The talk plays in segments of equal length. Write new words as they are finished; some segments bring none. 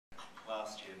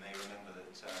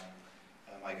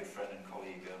my good friend and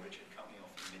colleague Richard cut me off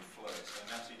in mid-flow, so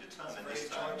I'm absolutely determined this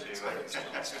time to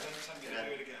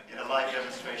in a live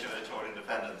demonstration of editorial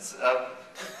independence. So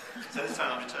this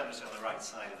time I'm determined to stay on the right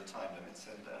side of the time limits,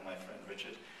 and my friend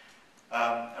Richard.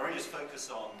 I really just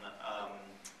focus on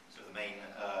sort of the main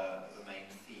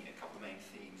theme, a couple of main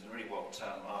themes, and really what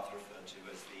Arthur referred to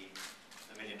as the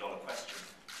million-dollar question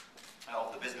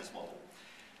of the business model.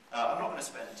 I'm not going to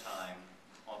spend time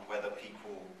on whether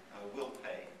people will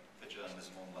pay for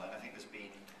journalism online. I think there's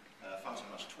been far too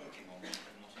much talking on it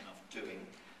and not enough doing.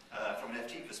 From an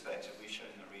FT perspective, we've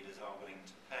shown that readers are willing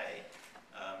to pay,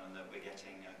 and that we're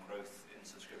getting growth in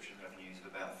subscription revenues of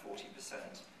about 40%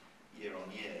 year on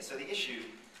year. So the issue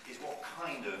is what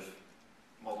kind of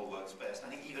model works best. I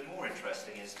think even more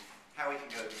interesting is how we can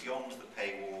go beyond the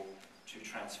paywall to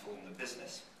transform the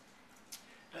business.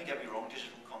 Don't get me wrong,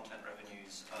 digital content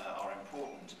revenues are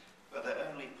important, but they're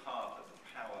only part of the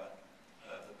power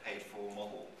of the paid-for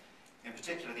model. In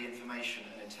particular, the information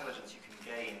and intelligence you can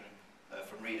gain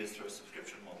from readers through a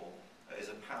subscription model is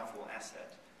a powerful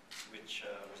asset, which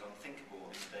was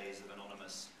unthinkable in the days of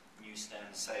anonymous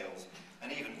newsstand sales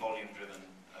and even volume-driven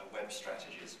web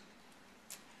strategies.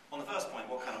 On the first point,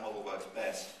 what kind of model works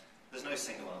best? There's no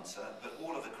single answer, but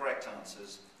all of the correct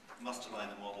answers must align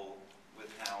the model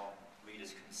with how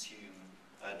readers consume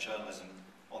journalism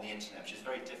on the internet, which is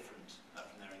very different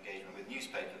from their engagement with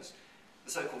newspapers.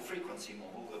 The so-called frequency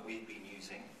model that we've been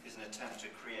using is an attempt to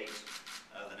create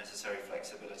the necessary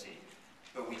flexibility.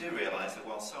 But we do realise that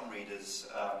while some readers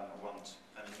want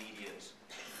an immediate,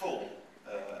 full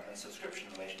and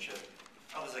subscription relationship,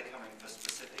 others are coming for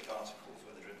specific articles,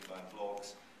 whether driven by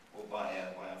blogs or by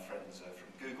our friends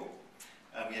from Google.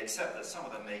 We accept that some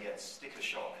of them may get sticker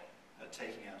shock at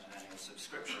taking out an annual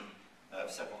subscription of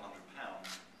several £100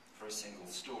 for a single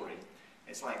story.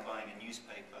 It's like buying a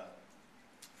newspaper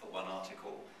for one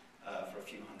article for a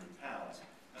few £100,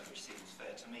 which seems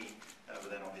fair to me, but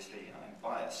then obviously I'm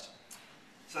biased.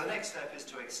 So the next step is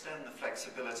to extend the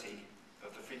flexibility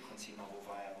of the frequency model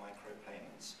via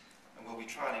micropayments, and we'll be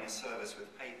trialling a service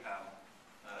with PayPal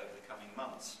over the coming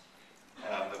months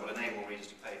that will enable readers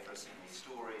to pay for a single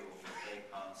story or for a day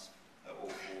pass or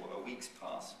for a week's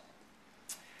pass.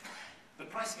 But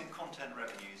pricing and content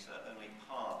revenues are only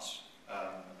part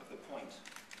of the point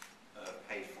of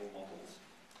paid-for models.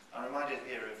 I'm reminded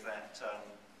here of that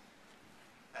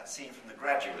scene from The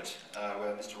Graduate,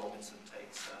 where Mr. Robinson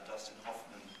takes Dustin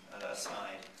Hoffman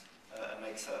aside and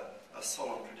makes a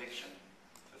solemn prediction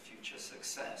for future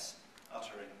success,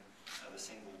 uttering the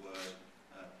single word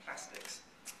plastics.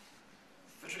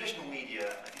 For traditional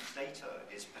media, I think data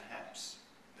is perhaps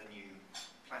the new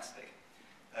plastic.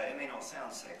 It may not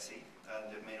sound sexy,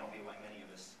 and it may not be why many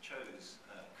of us chose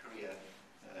a career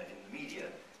in the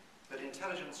media, but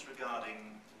intelligence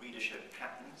regarding readership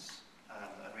patterns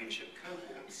and readership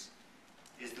cohorts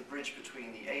is the bridge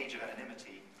between the age of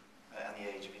anonymity and the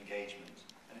age of engagement,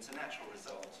 and it's a natural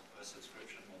result of a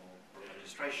subscription model or a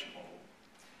registration model.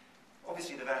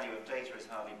 Obviously, the value of data is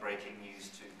hardly breaking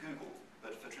news to Google,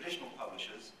 but for traditional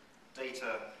publishers,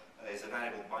 data is a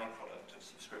valuable byproduct of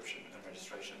subscription and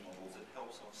registration models that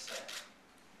helps offset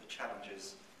the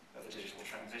challenges of the digital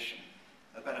transition.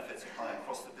 The benefits apply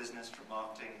across the business from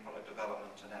marketing, product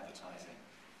development and advertising.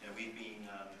 We've been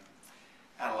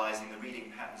analysing the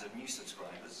reading patterns of new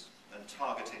subscribers and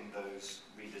targeting those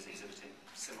readers exhibiting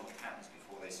similar patterns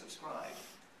before they subscribe.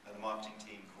 And the marketing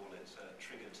team call it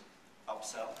triggered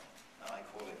upsell. I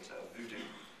call it voodoo.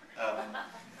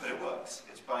 But it works.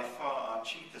 It's by far our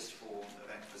cheapest form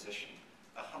of acquisition,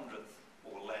 1/100th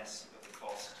or less of the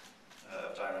cost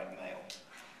of direct mail.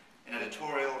 In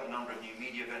editorial, a number of new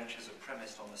media ventures are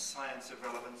premised on the science of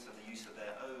relevance and the use of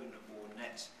their own or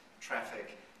net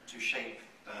traffic to shape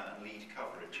and lead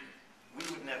coverage. We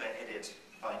would never edit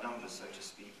by numbers, so to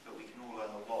speak, but we can all learn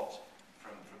a lot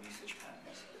from usage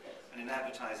patterns. And in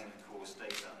advertising, of course,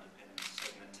 data underpins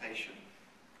segmentation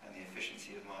and the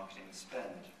efficiency of marketing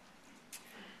spend.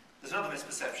 There's another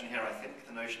misperception here, I think,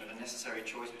 the notion of a necessary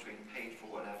choice between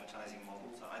paid-for and advertising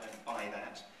models. I don't buy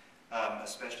that,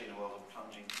 especially in a world of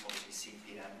plunging commodity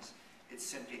CPMs. It's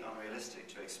simply unrealistic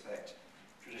to expect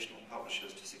traditional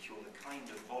publishers to secure the kind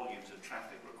of volumes of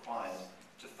traffic required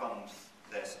to fund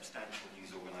their substantial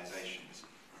news organisations.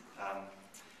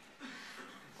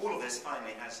 All of this,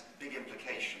 finally, has big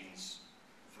implications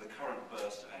for the current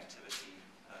burst of activity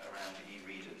around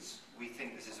e-readers. We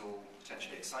think this is all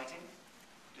potentially exciting.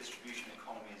 Distribution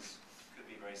economies could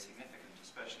be very significant,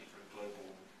 especially for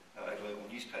a global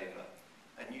newspaper.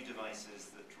 And new devices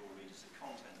that draw readers to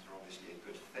content are obviously a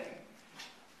good thing.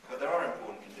 But there are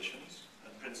important conditions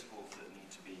and principles that need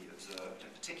to be observed.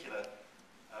 In particular,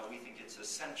 we think it's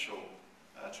essential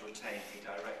to retain a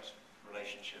direct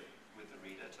relationship with the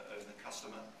reader, to own the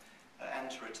customer, and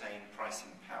to retain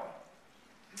pricing power.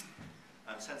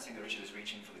 I'm sensing that Richard is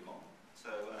reaching for the gong, so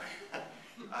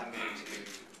I'm going to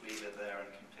leave it there and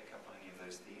can pick up on any of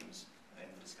those themes.